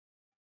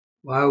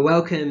Well,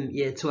 welcome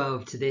Year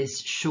 12 to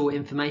this short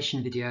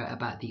information video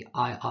about the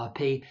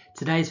IRP.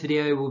 Today's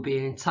video will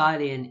be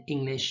entirely in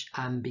English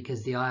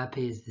because the IRP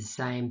is the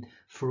same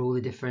for all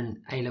the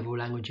different A-level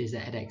languages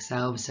at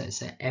Edexcel,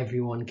 so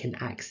everyone can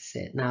access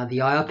it. Now, the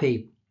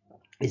IRP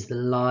is the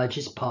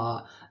largest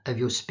part of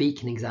your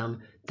speaking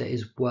exam that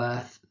is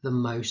worth the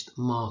most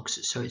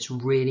marks. So it's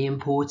really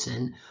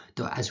important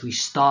that as we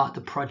start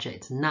the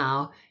project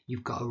now,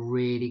 you've got a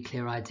really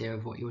clear idea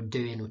of what you're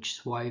doing, which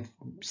is why I've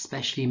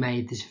especially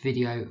made this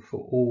video for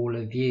all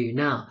of you.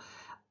 Now,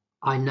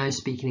 I know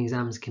speaking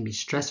exams can be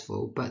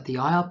stressful, but the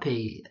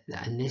IRP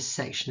and this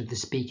section of the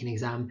speaking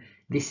exam,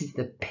 this is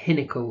the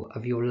pinnacle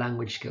of your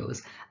language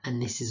skills,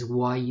 and this is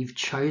why you've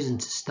chosen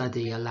to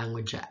study a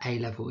language at A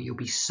level. You'll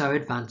be so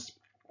advanced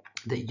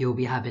that you'll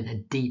be having a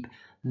deep,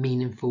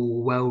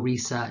 meaningful,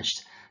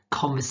 well-researched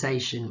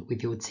conversation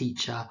with your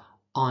teacher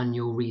on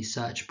your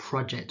research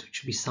project,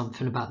 which will be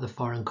something about the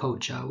foreign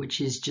culture,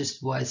 which is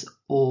just what it's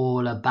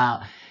all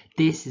about.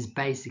 This is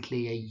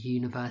basically a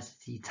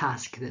university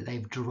task that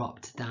they've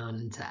dropped down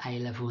into A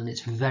level, and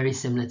it's very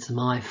similar to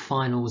my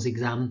finals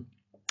exam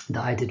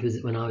that I did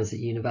when I was at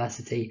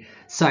university.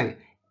 So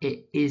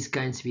it is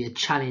going to be a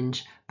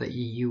challenge, but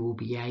you will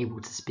be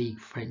able to speak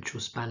French or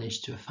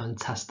Spanish to a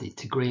fantastic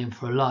degree. And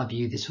for a lot of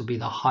you, this will be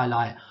the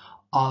highlight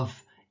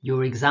of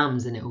your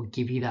exams, and it will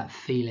give you that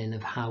feeling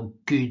of how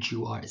good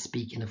you are at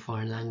speaking a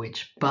foreign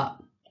language. But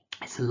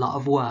it's a lot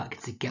of work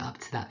to get up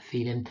to that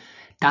feeling.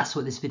 That's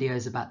what this video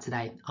is about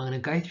today. I'm going to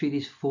go through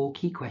these 4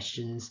 key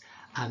questions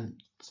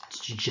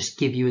to just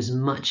give you as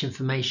much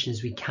information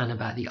as we can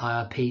about the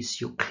IRP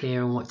so you're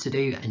clear on what to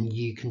do and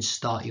you can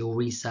start your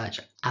research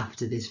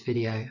after this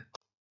video.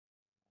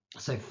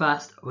 So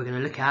first, we're going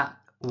to look at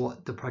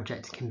what the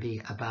project can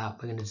be about.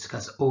 We're going to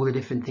discuss all the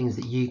different things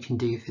that you can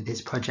do for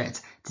this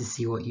project to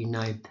see what you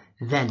know.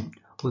 Then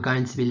we're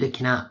going to be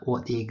looking at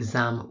what the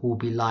exam will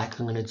be like.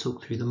 I'm going to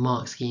talk through the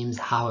mark schemes,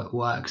 how it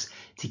works,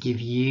 to give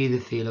you the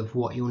feel of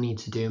what you'll need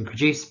to do and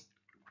produce.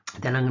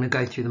 Then I'm going to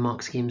go through the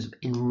mark schemes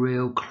in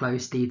real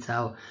close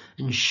detail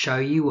and show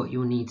you what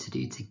you'll need to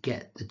do to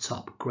get the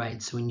top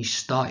grade. So when you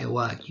start your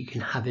work, you can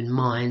have in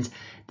mind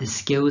the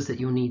skills that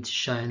you'll need to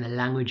show and the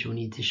language you'll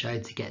need to show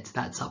to get to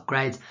that top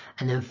grade.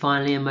 And then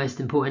finally, and most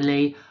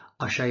importantly,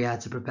 I'll show you how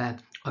to prepare.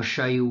 I'll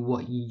show you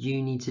what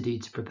you need to do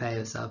to prepare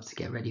yourself to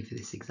get ready for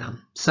this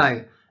exam.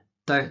 So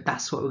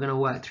that's what we're going to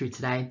work through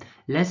today.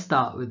 Let's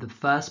start with the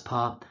first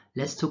part.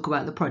 Let's talk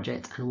about the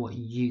project and what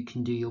you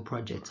can do your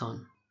project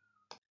on.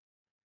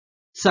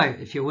 So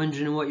if you're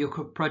wondering what your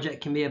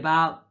project can be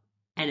about,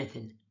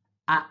 anything,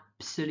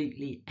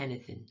 absolutely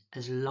anything,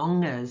 as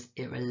long as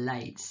it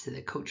relates to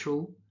the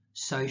cultural,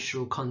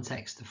 social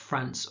context of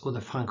France or the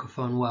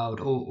Francophone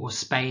world or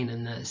Spain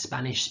and the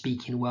Spanish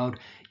speaking world,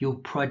 your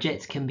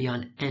project can be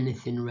on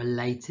anything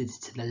related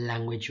to the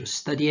language you're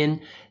studying.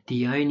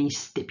 The only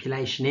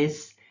stipulation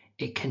is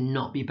it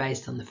cannot be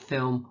based on the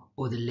film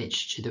or the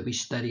literature that we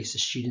study. So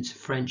students of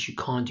French, you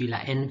can't do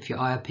Latin. For your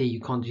IRP, you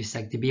can't do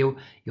Sec de Bio.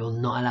 You're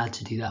not allowed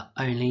to do that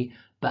only.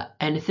 But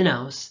anything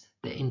else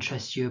that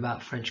interests you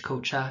about French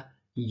culture,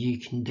 you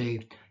can do.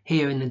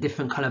 Here in the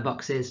different colour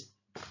boxes,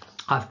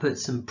 I've put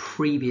some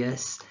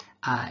previous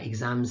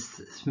exams,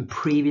 some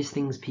previous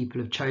things people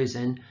have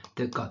chosen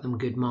that got them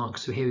good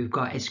marks. So here we've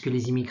got Est-ce que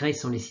les immigrés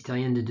sont les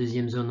citoyens de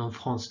deuxième zone en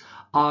France?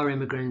 Are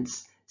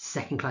immigrants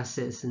second-class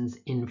citizens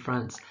in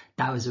France?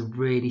 That was a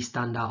really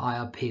standout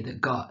IRP that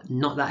got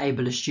not that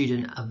able a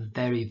student a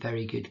very,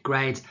 very good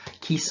grade.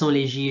 Qui sont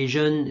les gilets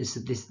jaunes? This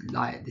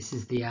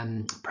is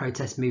the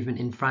protest movement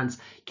in France.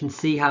 You can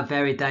see how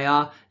varied they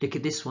are. Look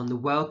at this one, the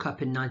World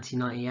Cup in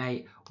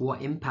 1998.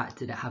 What impact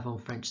did it have on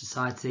French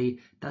society?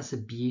 That's a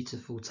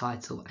beautiful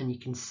title, and you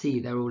can see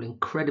they're all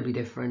incredibly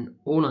different,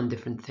 all on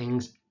different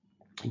things.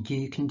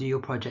 You can do your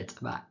project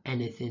about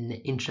anything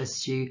that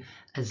interests you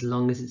as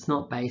long as it's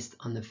not based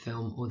on the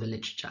film or the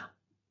literature.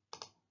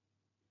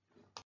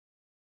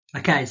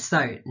 Okay,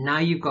 so now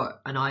you've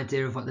got an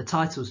idea of what the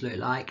titles look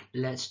like.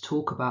 Let's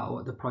talk about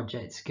what the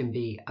project can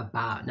be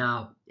about.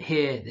 Now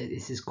here,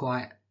 this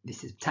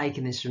is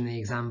taking this from the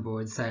exam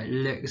board, so it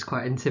looks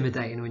quite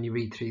intimidating when you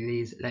read through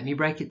these. Let me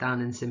break it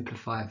down and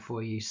simplify it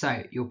for you.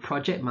 So your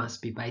project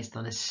must be based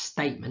on a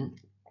statement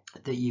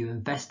that you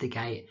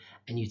investigate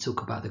and you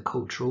talk about the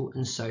cultural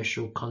and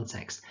social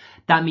context.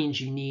 That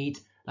means you need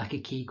like a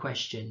key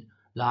question,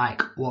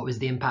 like what was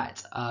the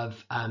impact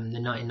of the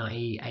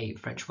 1998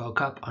 French World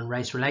Cup on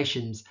race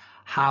relations?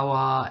 How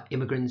are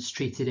immigrants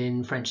treated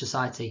in French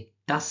society?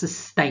 That's a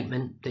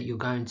statement that you're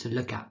going to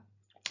look at.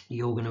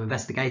 You're going to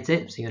investigate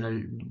it, so you're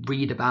going to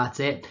read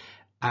about it,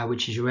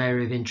 which is your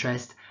area of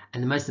interest.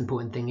 And the most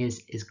important thing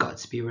is it's got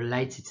to be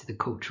related to the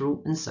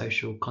cultural and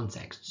social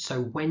context. So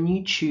when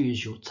you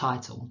choose your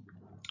title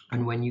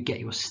and when you get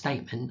your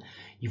statement,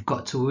 you've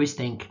got to always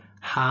think,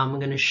 how am I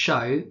going to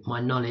show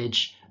my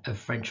knowledge of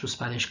French or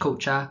Spanish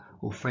culture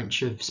or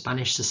French or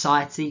Spanish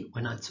society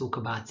when I talk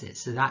about it?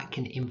 So that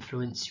can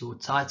influence your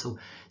title.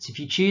 So if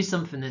you choose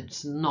something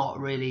that's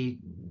not really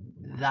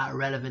that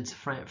relevant to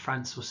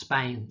France or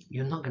Spain,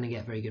 you're not going to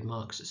get very good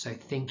marks. So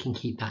think and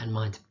keep that in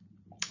mind.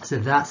 So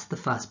that's the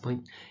first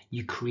point.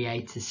 You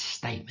create a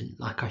statement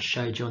like I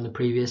showed you on the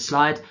previous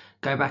slide.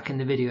 Go back in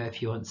the video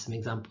if you want some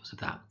examples of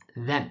that.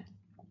 Then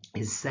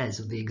it says,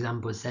 or the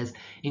example says,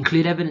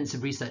 include evidence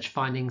of research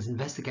findings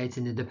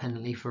investigated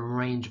independently from a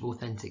range of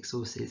authentic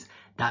sources.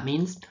 That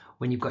means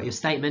when you've got your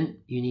statement,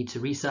 you need to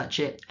research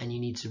it, and you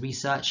need to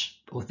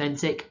research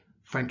authentic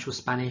French or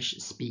Spanish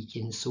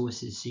speaking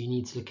sources. So you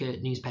need to look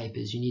at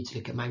newspapers, you need to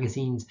look at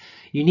magazines,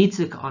 you need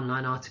to look at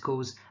online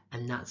articles,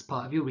 and that's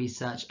part of your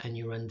research and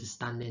your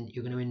understanding.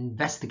 You're going to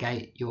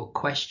investigate your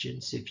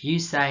questions. So if you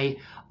say,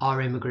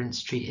 are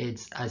immigrants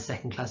treated as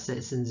second-class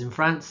citizens in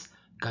France?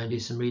 Go and do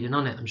some reading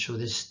on it. I'm sure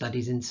there's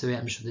studies into it.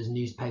 I'm sure there's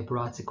newspaper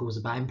articles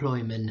about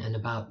employment and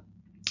about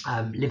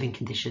living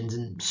conditions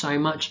and so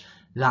much.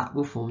 That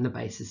will form the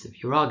basis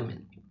of your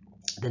argument.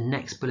 The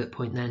next bullet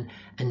point then,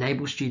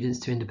 enable students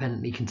to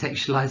independently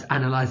contextualize,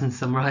 analyze and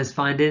summarize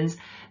findings.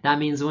 That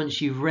means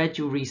once you've read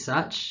your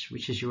research,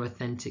 which is your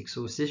authentic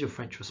sources, your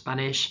French or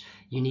Spanish,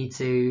 you need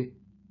to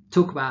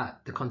talk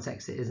about the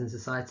context it is in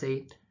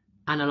society,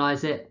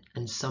 analyze it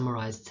and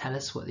summarize. Tell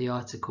us what the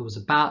article is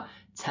about,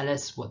 tell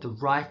us what the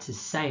writer's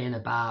saying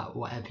about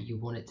whatever you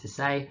want it to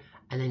say,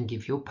 and then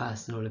give your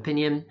personal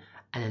opinion.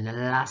 And then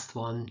the last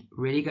one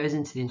really goes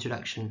into the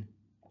introduction.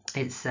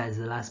 It says,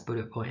 the last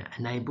bullet point,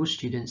 enable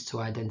students to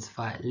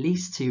identify at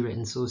least 2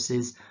 written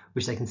sources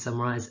which they can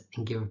summarize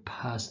and give a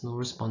personal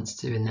response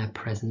to in their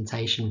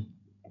presentation.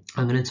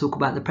 I'm going to talk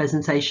about the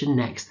presentation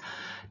next.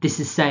 This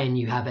is saying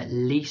you have at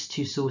least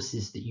 2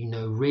 sources that you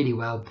know really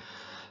well,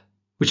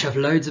 which have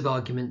loads of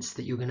arguments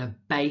that you're going to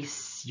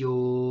base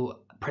your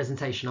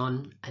presentation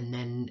on, and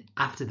then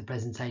after the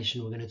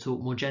presentation we're going to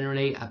talk more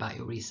generally about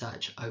your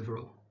research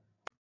overall.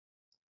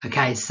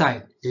 Okay,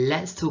 so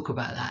let's talk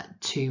about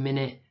that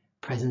 2-minute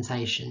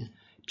presentation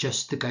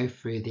just to go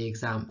through the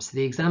exam. So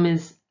the exam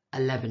is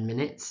 11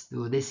 minutes,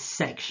 or this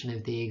section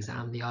of the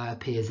exam, the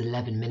IRP, is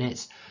 11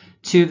 minutes.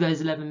 2 of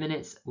those 11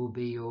 minutes will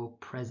be your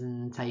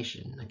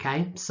presentation.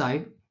 Okay,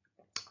 so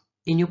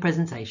in your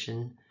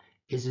presentation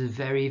is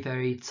very,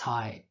 very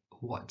tight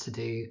what to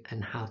do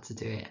and how to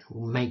do it.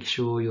 We'll make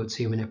sure your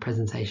 2-minute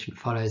presentation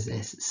follows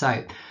this.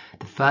 So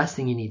the first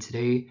thing you need to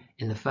do,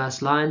 in the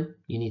first line,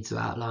 you need to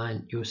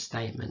outline your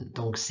statement.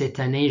 Donc cette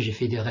année, j'ai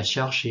fait des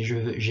recherches et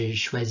j'ai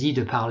choisi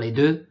de parler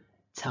de.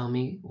 Tell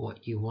me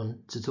what you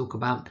want to talk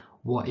about.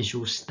 What is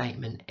your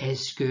statement?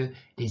 Est-ce que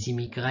les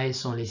immigrés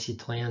sont les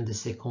citoyens de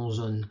seconde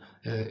zone?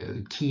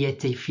 Qui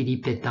était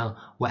Philippe Pétain?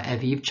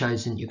 Whatever you've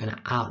chosen, you're going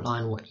to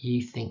outline what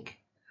you think.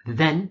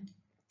 Then,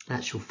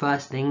 that's your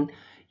first thing.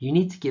 You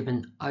need to give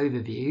an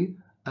overview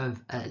of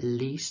at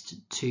least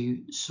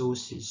 2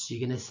 sources. So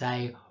you're going to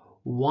say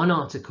one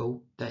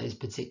article that is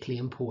particularly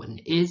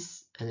important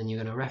is, and then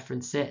you're going to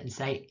reference it and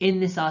say,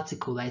 in this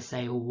article they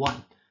say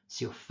 1.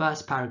 So your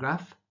first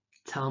paragraph,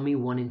 tell me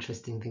one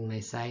interesting thing they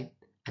say,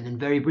 and then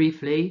very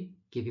briefly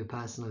give your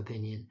personal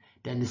opinion.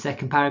 Then the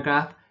second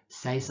paragraph,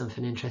 say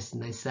something interesting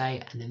they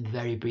say, and then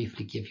very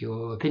briefly give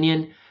your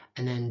opinion,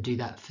 and then do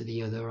that for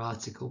the other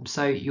article.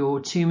 So your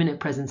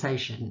 2-minute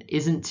presentation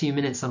isn't 2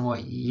 minutes on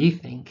what you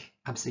think,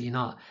 absolutely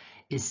not.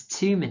 It's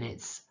 2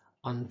 minutes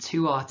on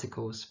 2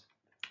 articles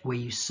where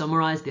you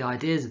summarize the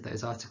ideas of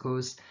those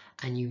articles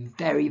and you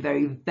very,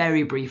 very,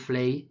 very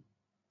briefly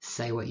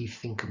say what you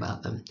think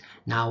about them.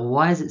 Now,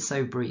 why is it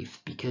so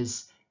brief?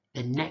 Because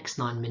the next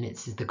 9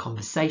 minutes is the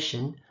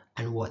conversation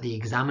and what the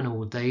examiner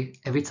will do.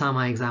 Every time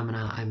I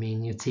examiner, I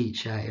mean your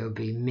teacher, it will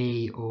be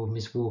me or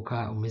Ms.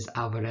 Walker or Ms.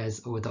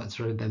 Alvarez or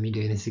Dr. Olubemi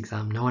doing this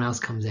exam. No one else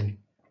comes in.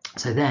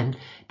 So then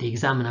the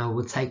examiner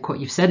will take what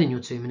you've said in your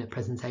 2-minute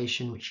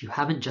presentation, which you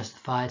haven't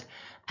justified,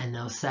 and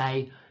they'll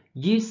say,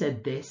 you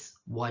said this,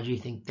 why do you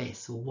think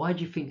this? Or why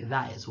do you think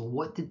that is? Or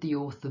what did the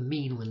author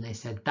mean when they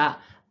said that?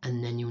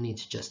 And then you'll need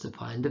to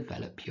justify and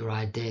develop your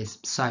ideas.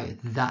 So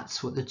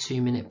that's what the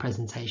 2-minute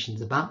presentation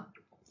is about.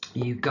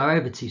 You go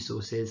over 2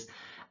 sources,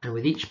 and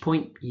with each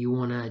point you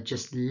want to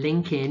just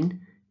link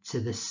in to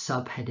the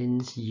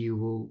subheadings you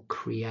will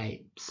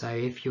create. So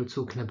if you're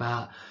talking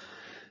about,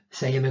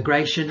 say,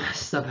 immigration,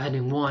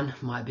 subheading 1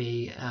 might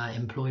be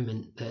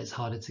employment, that it's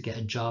harder to get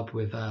a job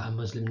with a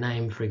Muslim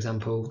name, for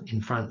example,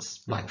 in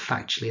France. Like,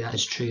 factually, that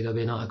is true. There'll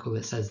be an article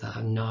that says that.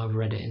 I know I've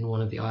read it in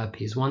one of the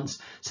IRPs once.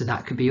 So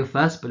that could be your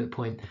first bullet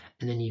point.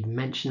 And then you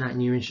mention that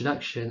in your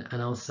introduction,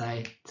 and I'll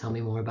say, tell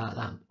me more about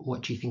that.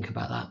 What do you think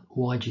about that?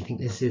 Why do you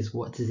think this is?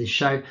 What does this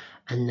show?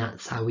 And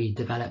that's how we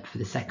develop for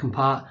the second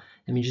part.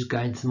 Let me just go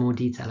into more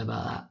detail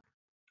about that.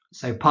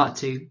 So part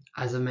 2,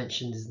 as I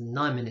mentioned, is a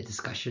 9-minute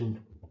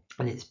discussion.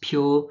 And it's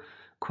pure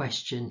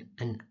question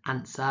and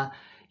answer.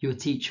 Your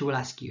teacher will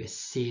ask you a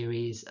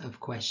series of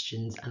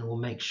questions and we'll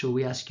make sure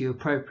we ask you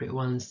appropriate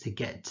ones to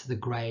get to the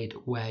grade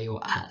where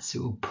you're at. So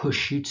it will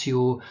push you to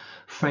your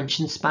French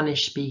and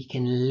Spanish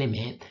speaking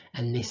limit,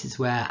 and this is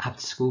where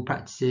after school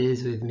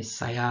practices with Miss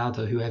Sayad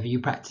or whoever you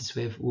practice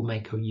with will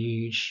make a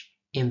huge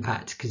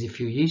impact, because if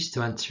you're used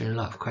to answering a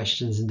lot of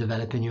questions and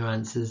developing your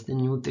answers, then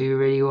you'll do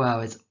really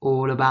well. It's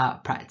all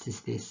about practice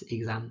this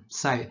exam.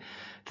 So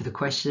for the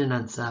question and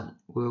answer,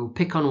 we'll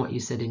pick on what you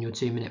said in your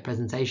 2-minute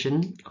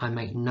presentation. I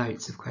make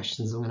notes of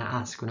questions I'm going to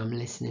ask when I'm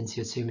listening to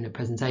your 2-minute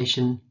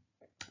presentation,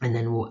 and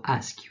then we'll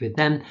ask you with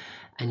them,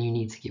 and you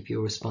need to give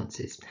your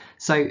responses.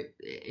 So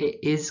it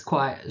is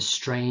quite a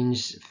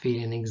strange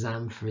feeling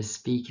exam for a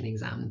speaking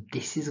exam.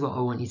 This is what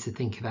I want you to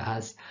think of it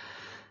as.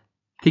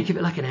 Think of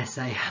it like an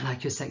essay,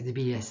 like your Sector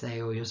B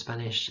essay or your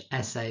Spanish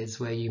essays,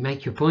 where you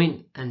make your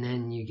point and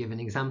then you give an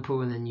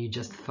example and then you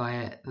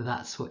justify it.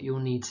 That's what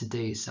you'll need to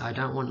do. So I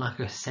don't want like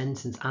a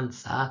sentence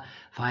answer.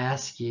 If I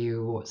ask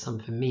you what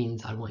something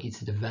means, I want you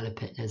to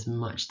develop it in as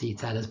much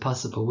detail as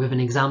possible with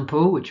an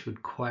example, which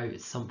would quote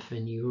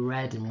something you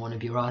read in one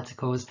of your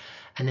articles,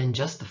 and then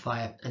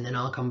justify it. And then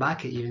I'll come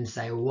back at you and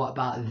say, well, what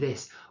about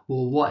this?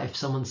 Well, what if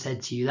someone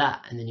said to you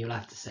that? And then you'll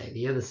have to say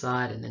the other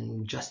side and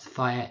then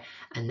justify it,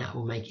 and that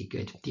will make it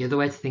good. The other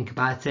way to think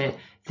about it,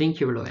 think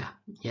you're a lawyer.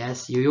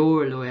 Yes,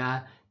 you're a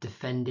lawyer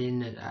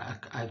defending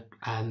a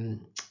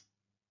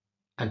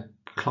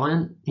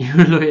client.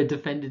 You're a lawyer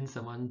defending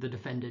someone, the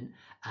defendant,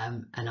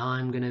 and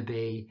I'm going to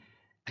be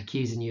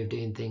accusing you of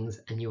doing things,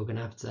 and you're going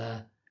to have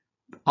to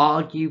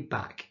argue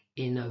back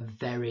in a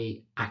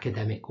very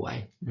academic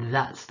way.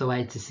 That's the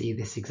way to see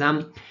this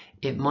exam.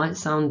 It might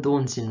sound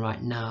daunting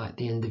right now at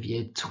the end of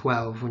year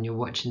 12 when you're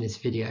watching this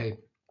video,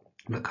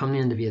 but come the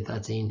end of year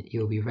 13,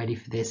 you'll be ready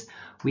for this.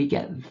 We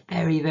get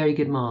very, very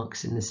good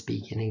marks in the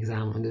speaking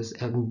exam, and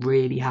I'm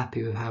really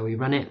happy with how we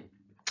run it.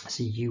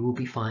 So you will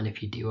be fine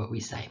if you do what we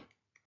say.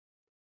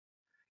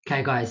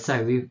 Okay guys,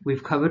 so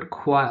we've covered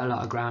quite a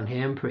lot of ground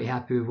here. I'm pretty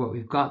happy with what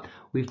we've got.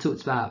 We've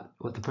talked about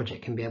what the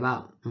project can be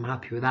about. I'm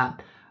happy with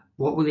that.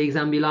 What will the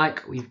exam be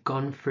like? We've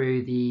gone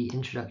through the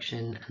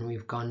introduction and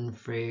we've gone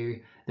through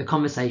the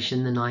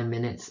conversation, the 9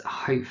 minutes.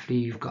 Hopefully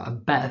you've got a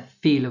better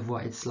feel of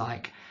what it's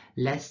like.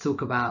 Let's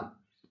talk about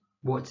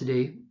what to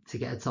do to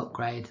get a top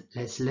grade.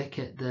 Let's look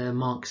at the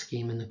mark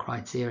scheme and the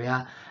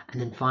criteria,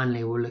 and then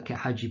finally we'll look at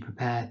how do you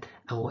prepare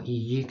and what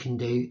you can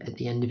do at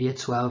the end of year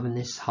 12 in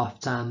this half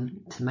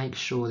term to make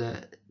sure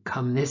that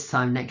come this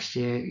time next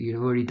year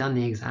you've already done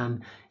the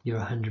exam, you're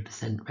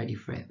 100% ready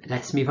for it.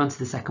 Let's move on to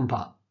the second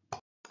part.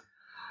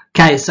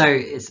 Okay, so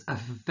it's a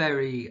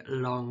very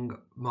long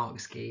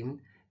mark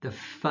scheme. The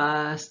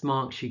first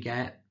marks you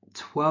get,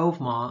 12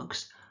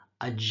 marks,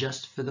 are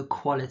just for the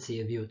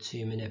quality of your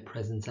 2-minute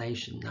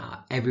presentation.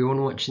 Now,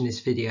 everyone watching this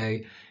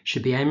video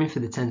should be aiming for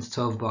the 10 to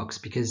 12 box,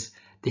 because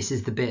this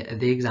is the bit of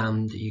the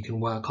exam that you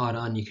can work hard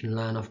on, you can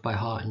learn off by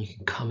heart, and you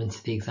can come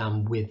into the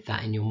exam with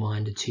that in your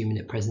mind, a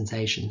 2-minute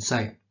presentation.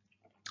 So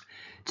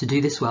to do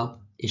this well,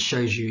 it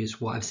shows you,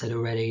 is what I've said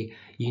already,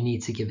 you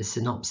need to give a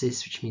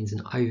synopsis, which means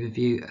an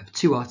overview of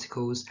 2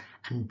 articles,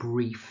 and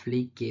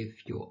briefly give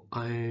your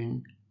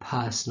own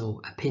personal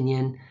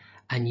opinion.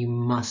 And you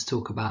must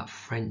talk about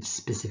French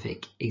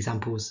specific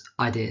examples,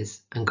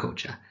 ideas and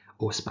culture,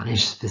 or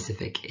Spanish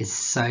specific. It's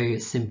so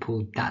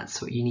simple.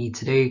 That's what you need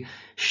to do.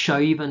 Show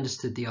you've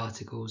understood the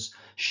articles,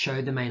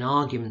 show the main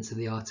arguments of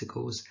the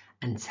articles,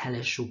 and tell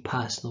us your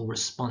personal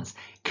response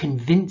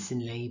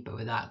convincingly, but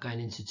without going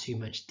into too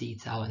much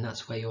detail. And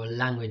that's where your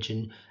language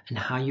and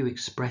how you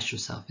express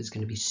yourself is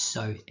going to be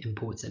so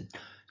important.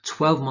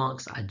 12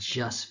 marks are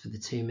just for the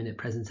 2-minute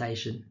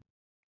presentation.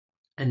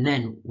 And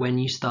then when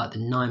you start the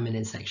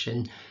 9-minute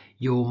section,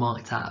 you're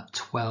marked out of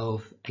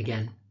 12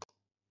 again.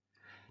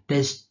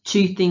 There's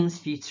 2 things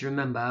for you to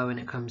remember when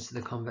it comes to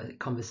the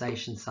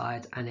conversation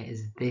side, and it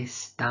is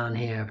this down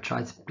here. I've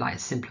tried to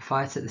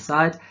simplify it at the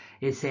side.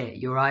 It's here.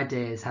 Your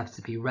ideas have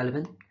to be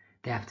relevant,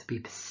 they have to be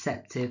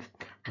perceptive,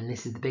 and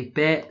this is the big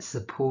bit,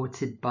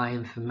 supported by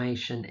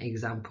information,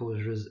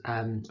 examples,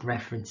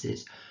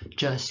 references,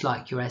 just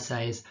like your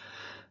essays.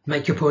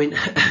 Make your point,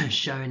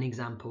 show an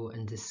example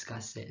and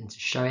discuss it. And to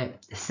show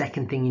it, the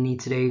second thing you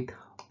need to do,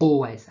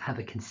 always have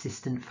a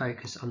consistent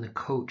focus on the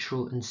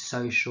cultural and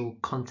social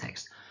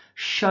context.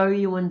 Show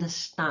you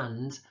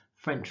understand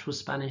French or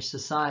Spanish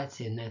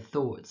society and their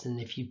thoughts.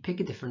 And if you pick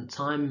a different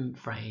time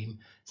frame,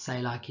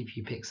 say like if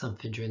you pick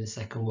something during the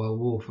Second World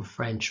War for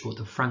French, or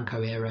the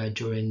Franco era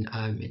during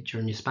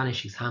your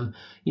Spanish exam,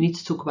 you need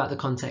to talk about the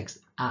context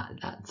at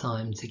that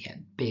time to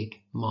get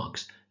big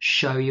marks.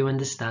 Show you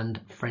understand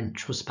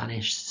French or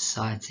Spanish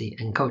society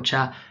and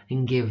culture,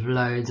 and give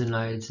loads and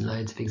loads and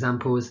loads of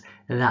examples.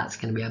 That's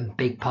going to be a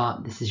big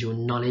part. This is your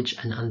knowledge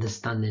and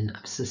understanding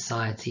of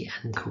society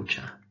and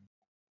culture.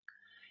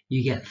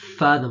 You get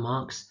further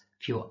marks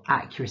for your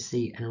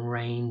accuracy and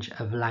range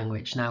of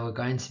language. Now, we're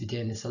going to be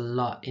doing this a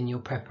lot in your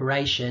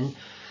preparation.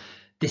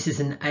 This is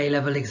an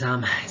A-level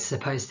exam. It's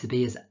supposed to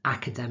be as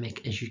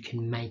academic as you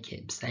can make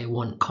it. They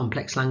want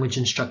complex language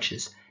and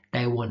structures.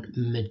 They want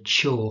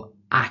mature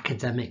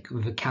academic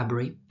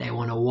vocabulary. They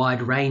want a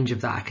wide range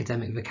of that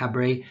academic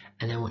vocabulary,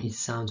 and they want you to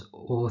sound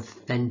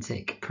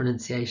authentic.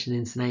 Pronunciation,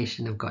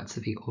 intonation have got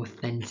to be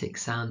authentic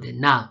sounding.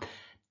 Now,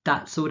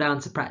 that's all down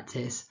to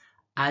practice,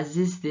 as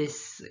is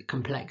this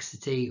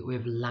complexity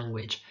with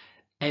language.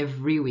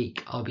 Every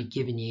week I'll be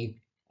giving you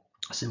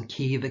some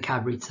key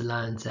vocabulary to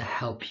learn to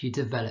help you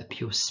develop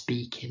your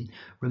speaking.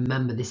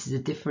 Remember, this is a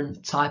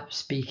different type of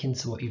speaking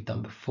to what you've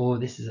done before.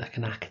 This is like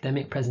an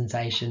academic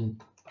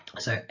presentation.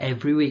 So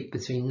every week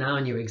between now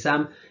and your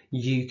exam,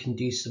 you can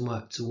do some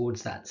work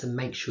towards that to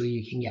make sure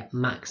you can get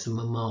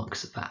maximum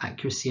marks for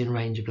accuracy and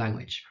range of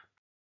language.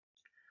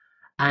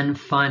 And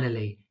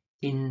finally,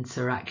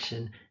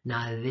 interaction.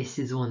 Now this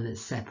is one that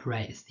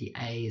separates the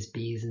A's,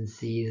 B's and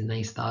C's and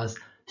A stars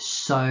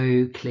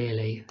so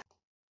clearly.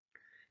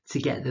 To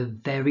get the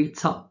very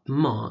top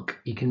mark,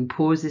 you can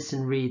pause this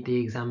and read the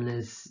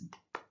examiner's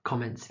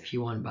comments if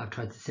you want, but I've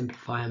tried to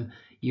simplify them.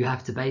 You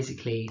have to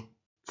basically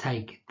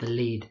take the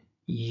lead.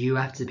 You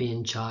have to be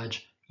in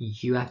charge.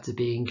 You have to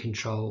be in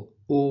control.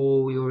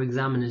 All your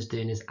examiner's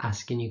doing is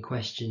asking you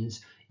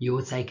questions.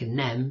 You're taking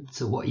them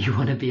to what you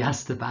want to be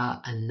asked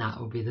about, and that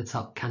will be the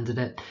top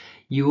candidate.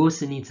 You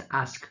also need to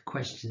ask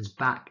questions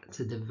back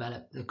to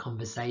develop the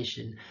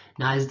conversation.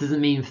 Now, this doesn't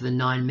mean for the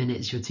 9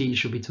 minutes your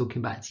teacher will be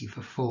talking back to you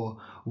for 4.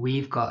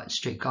 We've got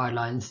strict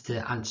guidelines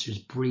to answer as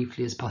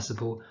briefly as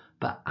possible,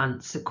 but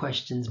answer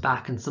questions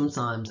back. And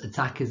sometimes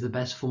attack is the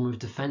best form of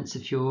defense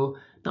if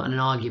you're not in an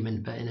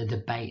argument, but in a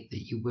debate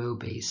that you will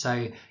be.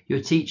 So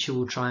your teacher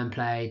will try and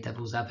play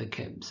devil's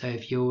advocate. So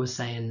if you're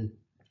saying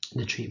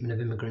the treatment of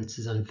immigrants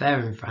is unfair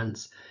in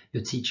France,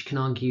 your teacher can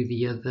argue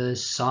the other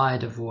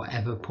side of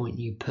whatever point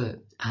you put,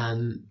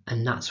 and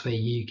that's where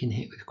you can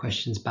hit with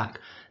questions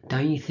back.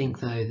 Don't you think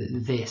though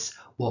that this,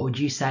 what would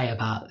you say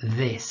about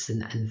this,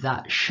 and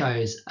that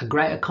shows a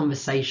greater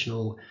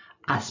conversational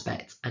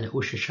aspect, and it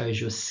also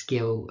shows your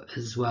skill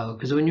as well,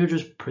 because when you're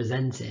just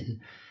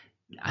presenting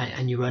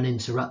and you're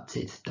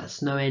uninterrupted,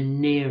 that's nowhere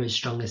near as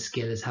strong a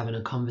skill as having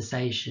a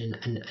conversation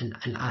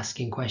and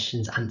asking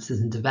questions, answers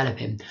and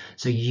developing.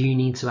 So you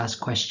need to ask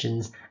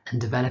questions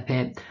and develop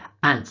it,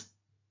 and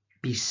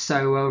be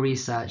so well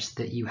researched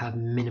that you have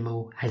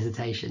minimal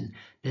hesitation.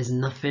 There's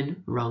nothing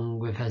wrong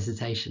with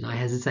hesitation. I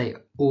hesitate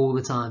all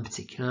the time,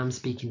 particularly when I'm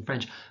speaking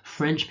French.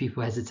 French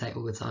people hesitate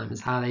all the time.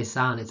 It's how they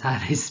sound, it's how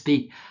they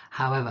speak.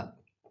 However,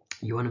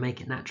 you want to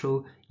make it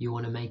natural, you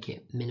want to make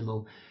it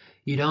minimal.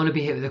 You don't want to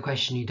be hit with a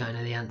question you don't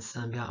know the answer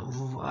and be like,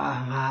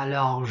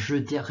 alors je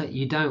dirais.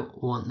 You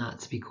don't want that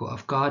to be caught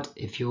off guard.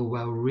 If you're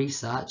well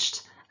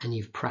researched and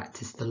you've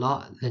practiced a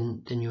lot,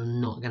 then you're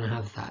not going to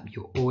have that.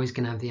 You're always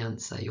going to have the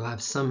answer. You'll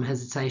have some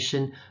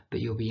hesitation, but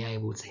you'll be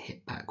able to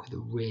hit back with a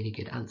really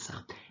good answer.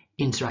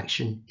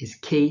 Interaction is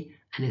key,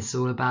 and it's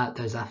all about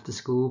those after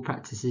school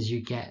practices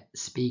you get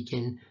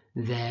speaking.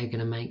 They're going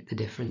to make the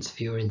difference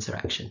for your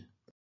interaction.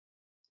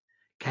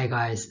 Okay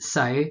guys,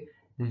 so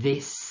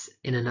this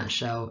in a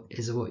nutshell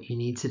is what you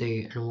need to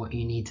do and what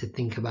you need to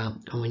think about.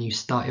 And when you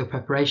start your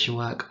preparation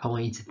work, I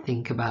want you to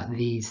think about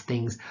these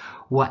things.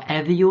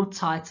 Whatever your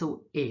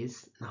title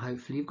is, and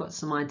hopefully you've got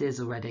some ideas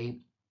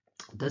already,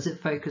 does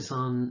it focus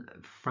on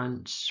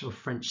French or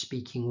French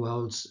speaking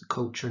world's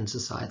culture and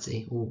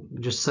society, or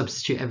just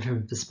substitute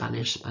everything for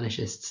Spanish,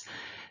 Spanishists?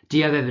 Do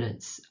you have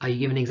evidence? Are you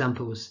giving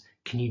examples?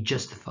 Can you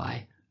justify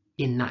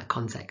in that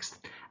context?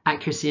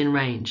 Accuracy and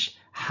range.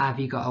 Have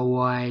you got a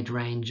wide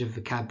range of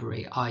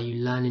vocabulary? Are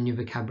you learning your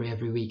vocabulary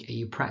every week? Are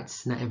you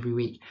practicing that every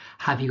week?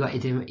 Have you got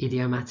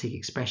idiomatic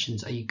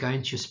expressions? Are you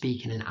going to your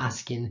speaking and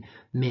asking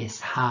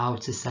Miss how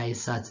to say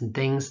certain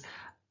things?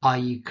 Are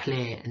you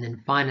clear? And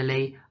then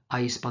finally, are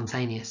you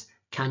spontaneous?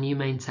 Can you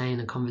maintain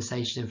a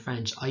conversation in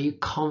French? Are you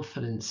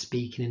confident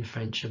speaking in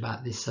French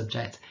about this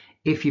subject?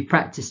 If you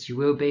practiced, you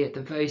will be. At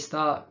the very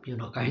start, you're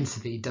not going to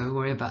be. Don't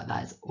worry about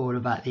that. It's all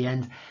about the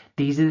end.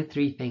 These are the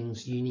 3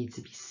 things you need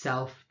to be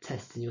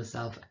self-testing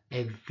yourself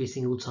every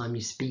single time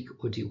you speak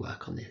or do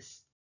work on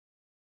this.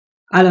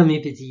 Alors mes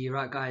petits,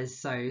 right guys,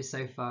 so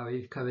far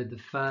we've covered the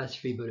first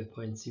 3 bullet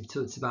points. We've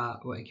talked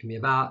about what it can be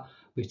about,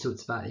 we've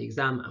talked about the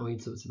exam, and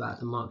we've talked about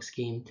the mark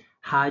scheme.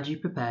 How do you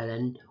prepare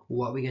then?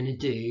 What we're going to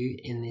do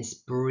in this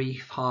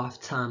brief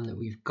half term that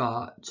we've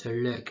got to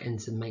look and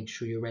to make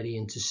sure you're ready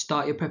and to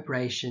start your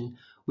preparation,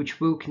 which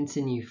will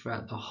continue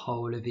throughout the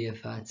whole of year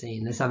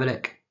 13. Let's have a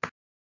look.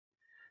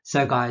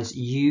 So guys,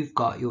 you've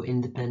got your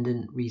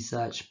independent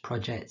research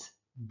project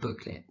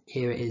booklet.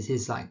 Here it is.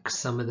 Here's like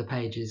some of the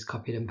pages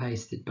copied and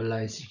pasted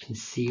below so you can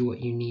see what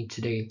you need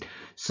to do.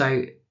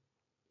 So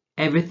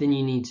everything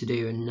you need to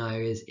do and know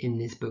is in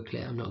this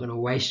booklet. I'm not going to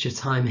waste your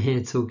time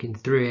here talking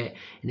through it,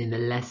 and in the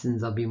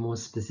lessons I'll be more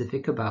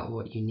specific about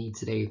what you need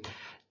to do.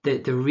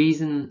 The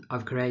reason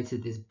I've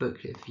created this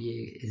booklet for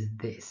you is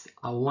this.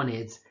 I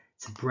wanted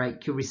to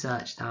break your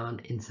research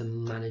down into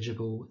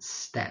manageable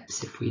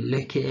steps. If we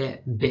look at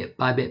it bit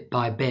by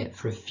bit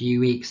for a few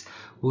weeks,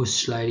 we'll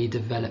slowly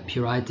develop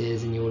your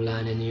ideas and your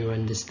learning and your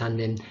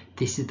understanding.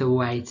 This is the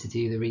way to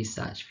do the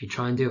research. If you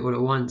try and do it all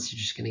at once, you're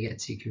just going to get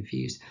too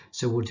confused.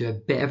 So we'll do a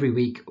bit every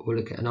week, or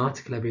look at an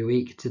article every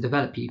week to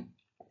develop you.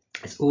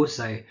 It's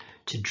also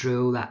to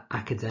drill that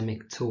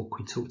academic talk.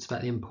 We talked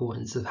about the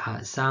importance of how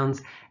it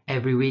sounds.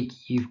 Every week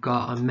you've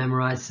got to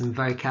memorize some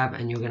vocab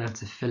and you're going to have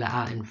to fill it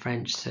out in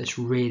French. So it's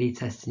really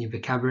testing your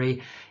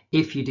vocabulary.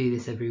 If you do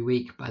this every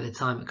week, by the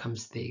time it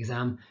comes to the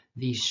exam,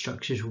 these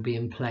structures will be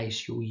in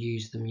place. You'll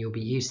use them, you'll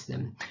be used to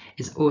them.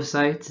 It's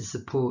also to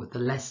support the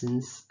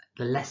lessons.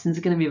 The lessons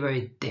are going to be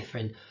very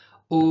different.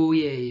 All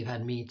year you've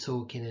had me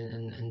talking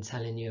and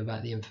telling you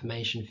about the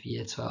information for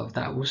year 12.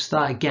 That will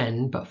start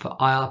again, but for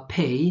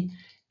IRP,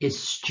 it's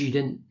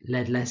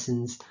student-led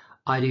lessons.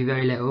 I do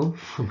very little,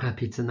 I'm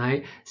happy to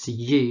know. So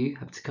you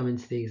have to come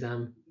into the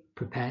exam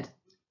prepared,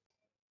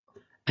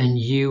 and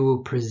you will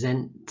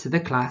present to the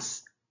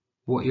class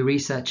what your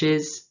research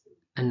is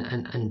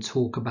and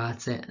talk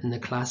about it, and the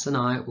class and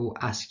I will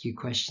ask you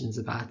questions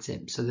about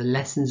it. So the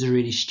lessons are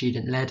really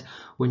student-led.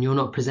 When you're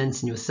not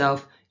presenting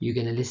yourself, you're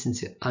going to listen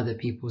to other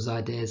people's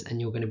ideas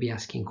and you're going to be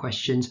asking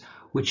questions,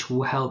 which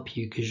will help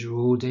you because you're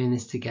all doing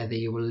this together.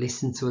 You will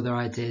listen to other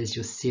ideas,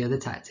 you'll see other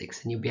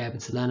tactics, and you'll be able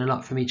to learn a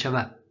lot from each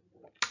other.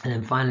 And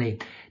then finally,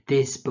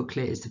 this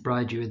booklet is to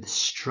provide you with the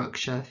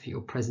structure for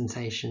your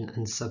presentation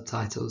and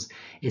subtitles.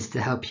 It's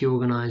to help you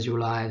organise your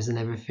lives and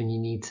everything you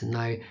need to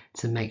know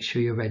to make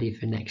sure you're ready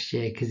for next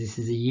year, because this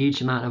is a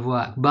huge amount of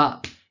work,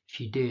 but if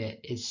you do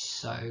it, it's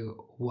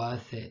so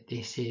worth it.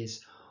 This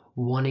is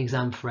one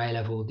exam for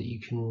A-level that you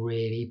can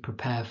really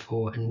prepare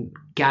for and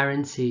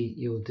guarantee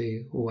you'll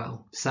do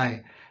well. So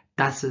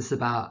that's what it's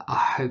about. I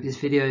hope this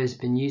video has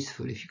been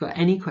useful. If you've got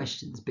any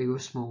questions, big or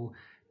small,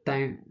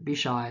 don't be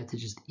shy to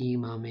just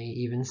email me.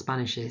 Even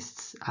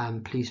Spanishists,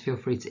 please feel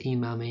free to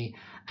email me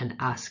and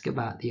ask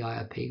about the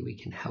IRP. We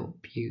can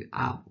help you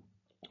out.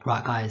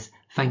 Right guys,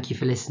 thank you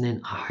for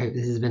listening. I hope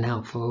this has been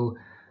helpful.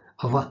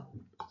 Au revoir.